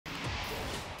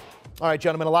All right,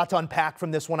 gentlemen, a lot to unpack from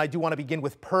this one. I do want to begin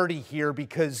with Purdy here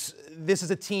because this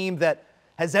is a team that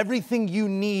has everything you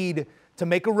need to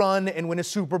make a run and win a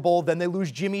Super Bowl. Then they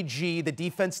lose Jimmy G. The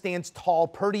defense stands tall.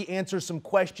 Purdy answers some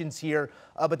questions here,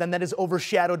 but then that is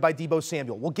overshadowed by Deebo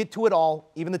Samuel. We'll get to it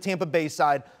all, even the Tampa Bay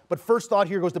side. But first thought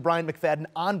here goes to Bryant McFadden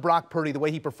on Brock Purdy, the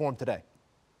way he performed today.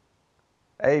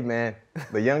 Hey, man,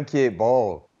 the young kid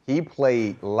balled. He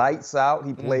played lights out.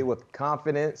 He played with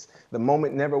confidence. The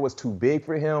moment never was too big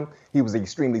for him. He was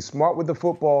extremely smart with the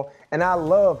football. And I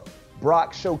love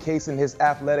Brock showcasing his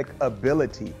athletic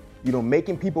ability. You know,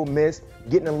 making people miss,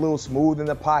 getting a little smooth in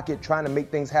the pocket, trying to make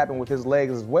things happen with his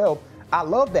legs as well. I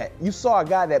love that. You saw a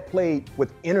guy that played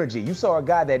with energy. You saw a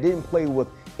guy that didn't play with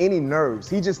any nerves.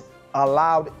 He just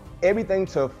allowed everything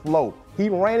to flow. He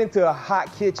ran into a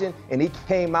hot kitchen and he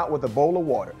came out with a bowl of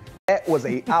water. That was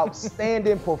an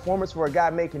outstanding performance for a guy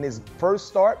making his first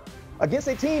start against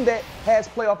a team that has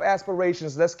playoff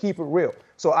aspirations. Let's keep it real.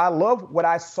 So I love what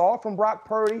I saw from Brock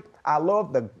Purdy. I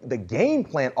love the game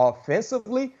plan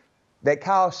offensively that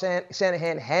Kyle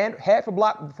Shanahan had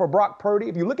for Brock Purdy.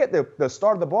 If you look at the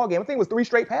start of the ballgame, I think it was 3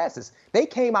 straight passes. They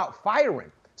came out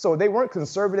firing. So they weren't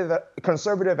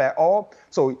conservative at all.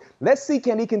 So let's see,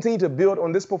 can he continue to build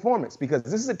on this performance? Because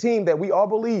this is a team that we all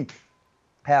believe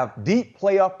have deep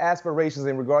playoff aspirations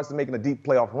in regards to making a deep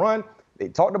playoff run. They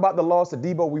talked about the loss to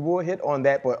Deebo. We will hit on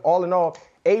that. But all in all,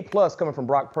 A+ coming from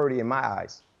Brock Purdy in my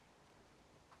eyes.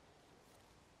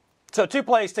 So 2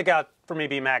 plays stick out for me,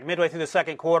 B-Mac. Midway through the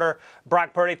second quarter,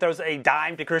 Brock Purdy throws a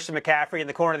dime to Christian McCaffrey in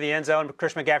the corner of the end zone.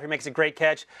 Christian McCaffrey makes a great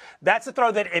catch. That's a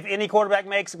throw that if any quarterback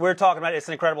makes, we're talking about it's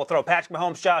an incredible throw. Patrick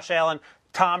Mahomes, Josh Allen,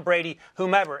 Tom Brady,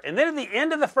 whomever. And then at the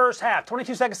end of the first half,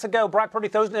 22 seconds to go, Brock Purdy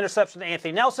throws an interception to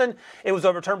Anthony Nelson. It was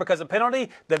overturned because of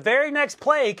penalty. The very next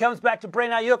play, he comes back to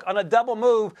Brady Ayuk on a double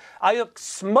move. Ayuk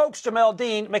smokes Jamel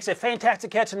Dean, makes a fantastic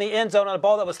catch in the end zone on a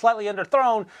ball that was slightly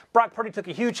underthrown. Brock Purdy took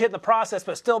a huge hit in the process,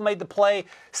 but still made the play,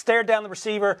 stared down the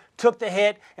receiver, took the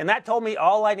hit, and that told me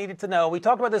all I needed to know. We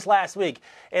talked about this last week.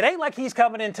 It ain't like he's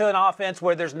coming into an offense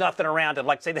where there's nothing around him,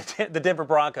 like, say, the Denver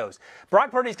Broncos.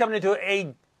 Brock Purdy's coming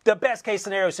into the best case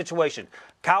scenario situation.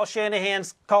 Kyle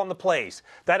Shanahan's calling the plays.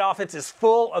 That offense is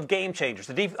full of game changers.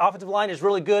 The offensive line is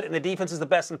really good, and the defense is the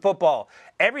best in football.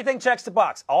 Everything checks the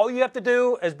box. All you have to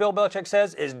do, as Bill Belichick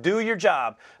says, is do your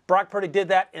job. Brock Purdy did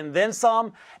that and then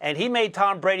some, and he made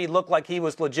Tom Brady look like he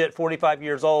was legit 45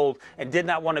 years old and did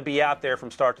not want to be out there from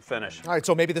start to finish. All right,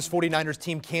 so maybe this 49ers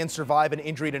team can survive an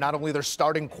injury to not only their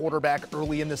starting quarterback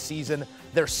early in the season,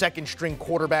 their second-string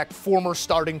quarterback, former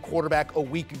starting quarterback a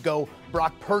week ago.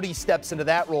 Brock Purdy steps into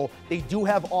that role. They do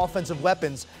have offensive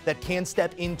weapons that can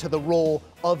step into the role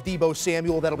of Deebo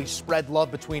Samuel. That'll be spread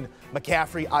love between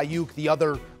McCaffrey, Ayuk, the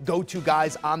other go-to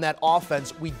guys on that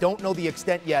offense. We don't know the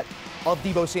extent yet of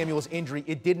Deebo Samuel's injury.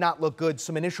 It did not look good.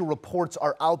 Some initial reports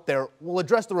are out there. We'll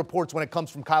address the reports when it comes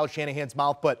from Kyle Shanahan's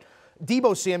mouth, but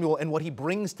Deebo Samuel and what he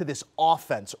brings to this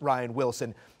offense, Ryan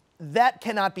Wilson, that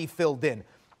cannot be filled in.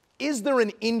 Is there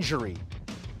an injury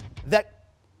that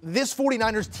this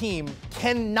 49ers team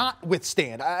cannot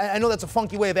withstand? I know that's a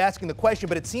funky way of asking the question,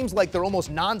 but it seems like they're almost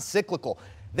non-cyclical.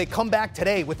 They come back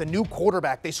today with a new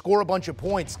quarterback. They score a bunch of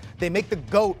points. They make the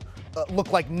GOAT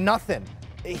look like nothing.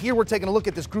 Here we're taking a look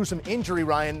at this gruesome injury,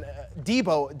 Ryan.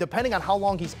 Deebo, depending on how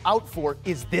long he's out for,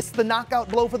 is this the knockout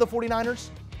blow for the 49ers?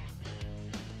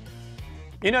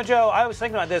 You know, Joe, I was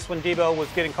thinking about this when Deebo was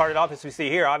getting carted off, as we see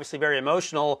here, obviously very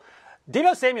emotional.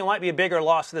 Deebo Samuel might be a bigger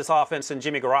loss to this offense than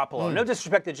Jimmy Garoppolo. No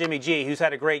disrespect to Jimmy G, who's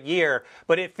had a great year,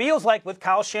 but it feels like with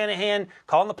Kyle Shanahan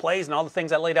calling the plays and all the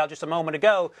things I laid out just a moment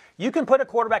ago, you can put a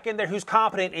quarterback in there who's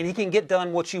competent and he can get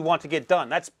done what you want to get done.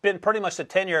 That's been pretty much the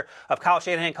tenure of Kyle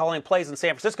Shanahan calling plays in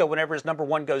San Francisco whenever his number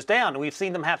one goes down, and we've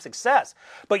seen them have success.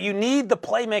 But you need the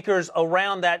playmakers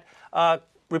around that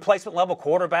replacement level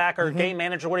quarterback or game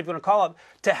manager, whatever you want to call it,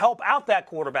 to help out that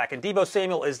quarterback. And Deebo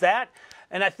Samuel is that.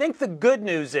 And I think the good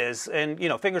news is, and, you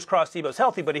know, fingers crossed Deebo's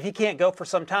healthy, but if he can't go for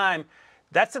some time,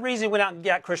 that's the reason he went out and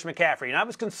got Christian McCaffrey. And I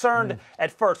was concerned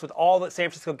at first with all that San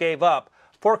Francisco gave up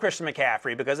for Christian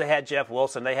McCaffrey because they had Jeff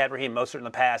Wilson, they had Raheem Mostert in the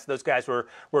past. Those guys were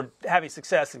having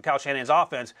success in Kyle Shanahan's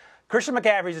offense. Christian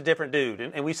McCaffrey's a different dude,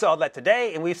 and we saw that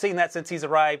today, and we've seen that since he's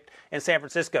arrived in San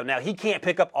Francisco. Now, he can't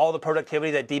pick up all the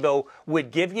productivity that Deebo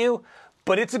would give you,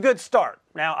 but it's a good start.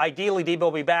 Now, ideally, Deebo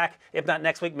will be back, if not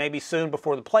next week, maybe soon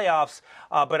before the playoffs.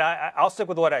 But I'll stick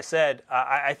with what I said.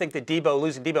 I think that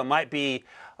losing Deebo might be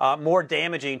more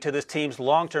damaging to this team's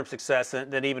long-term success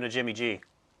than even a Jimmy G.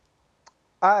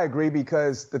 I agree,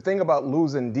 because the thing about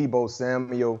losing Deebo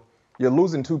Samuel, you're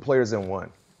losing 2 players in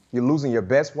one. You're losing your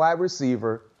best wide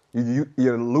receiver.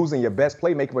 You're losing your best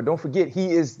playmaker. But don't forget,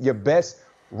 he is your best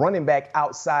running back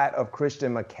outside of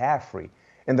Christian McCaffrey.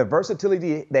 And the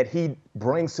versatility that he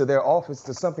brings to their offense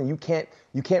is something you can't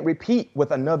repeat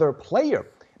with another player.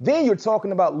 Then you're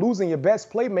talking about losing your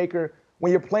best playmaker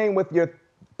when you're playing with your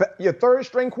third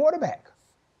string quarterback.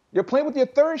 You're playing with your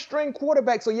third string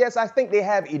quarterback. So yes, I think they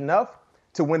have enough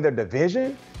to win their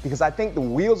division, because I think the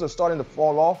wheels are starting to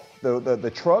fall off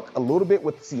the truck a little bit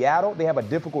with Seattle. They have a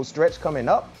difficult stretch coming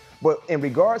up. But in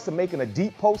regards to making a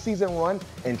deep postseason run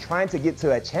and trying to get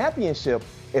to a championship,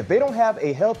 if they don't have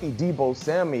a healthy Deebo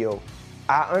Samuel,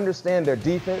 I understand their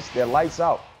defense, they're lights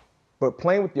out. But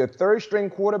playing with your third string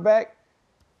quarterback,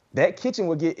 that kitchen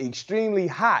will get extremely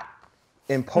hot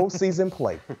in postseason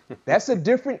play. That's a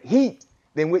different heat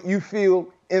than what you feel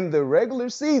in the regular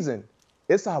season.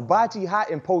 It's a hibachi hot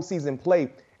in postseason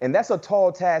play, and that's a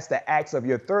tall task to ask of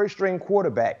your third-string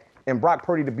quarterback and Brock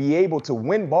Purdy to be able to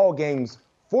win ball games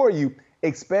for you,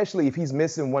 especially if he's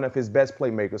missing one of his best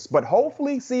playmakers. But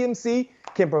hopefully CMC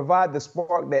can provide the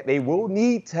spark that they will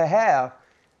need to have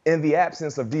in the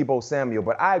absence of Deebo Samuel.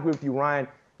 But I agree with you, Ryan.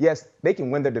 Yes, they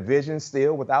can win their division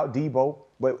still without Deebo,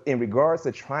 but in regards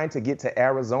to trying to get to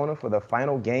Arizona for the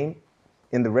final game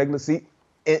in the regular season,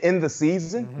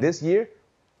 this year,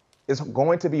 it's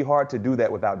going to be hard to do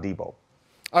that without Deebo.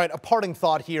 All right, a parting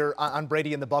thought here on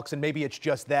Brady and the Bucs, and maybe it's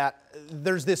just that.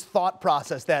 There's this thought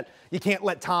process that you can't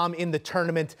let Tom in the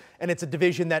tournament, and it's a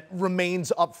division that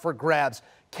remains up for grabs.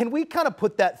 Can we kind of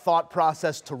put that thought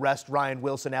process to rest, Ryan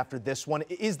Wilson, after this one?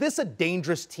 Is this a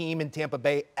dangerous team in Tampa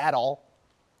Bay at all?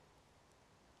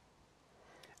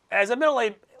 As a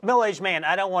middle-aged man,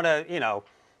 I don't want to,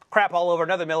 crap all over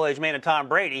another middle-aged man and Tom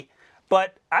Brady.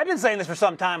 But I've been saying this for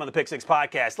some time on the Pick Six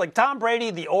podcast. Like Tom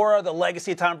Brady, the aura, the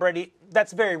legacy of Tom Brady,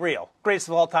 that's very real. Greatest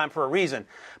of all time for a reason.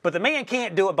 But the man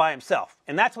can't do it by himself.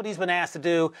 And that's what he's been asked to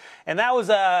do. And that was,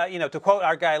 to quote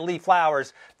our guy Lee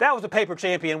Flowers, that was a paper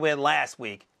champion win last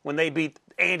week when they beat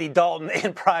Andy Dalton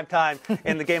in prime time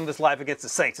in the game of his life against the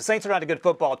Saints. The Saints are not a good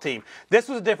football team. This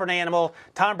was a different animal.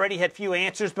 Tom Brady had few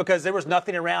answers because there was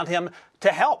nothing around him to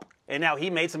help. And now he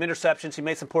made some interceptions. He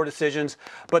made some poor decisions.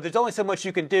 But there's only so much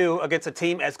you can do against a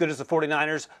team as good as the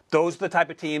 49ers. Those are the type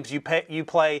of teams you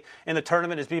play in the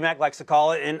tournament, as BMAC likes to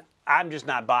call it. And I'm just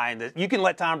not buying this. You can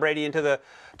let Tom Brady into the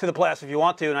playoffs if you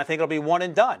want to, and I think it'll be one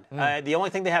and done. The only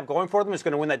thing they have going for them is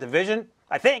going to win that division.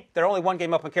 I think they're only one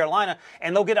game up in Carolina,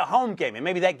 and they'll get a home game, and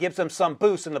maybe that gives them some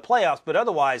boost in the playoffs. But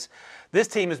otherwise, this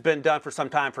team has been done for some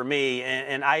time for me,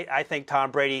 and I think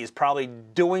Tom Brady is probably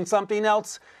doing something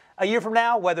else a year from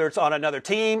now, whether it's on another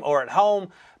team or at home.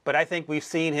 But I think we've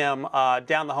seen him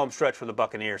down the home stretch for the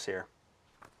Buccaneers here.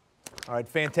 All right,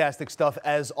 fantastic stuff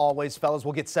as always, fellas.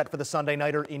 We'll get set for the Sunday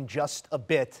Nighter in just a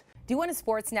bit. Do you want a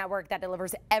sports network that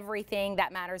delivers everything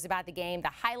that matters about the game? The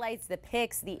highlights, the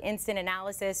picks, the instant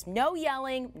analysis, no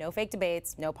yelling, no fake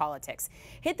debates, no politics.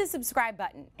 Hit the subscribe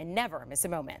button and never miss a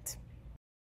moment.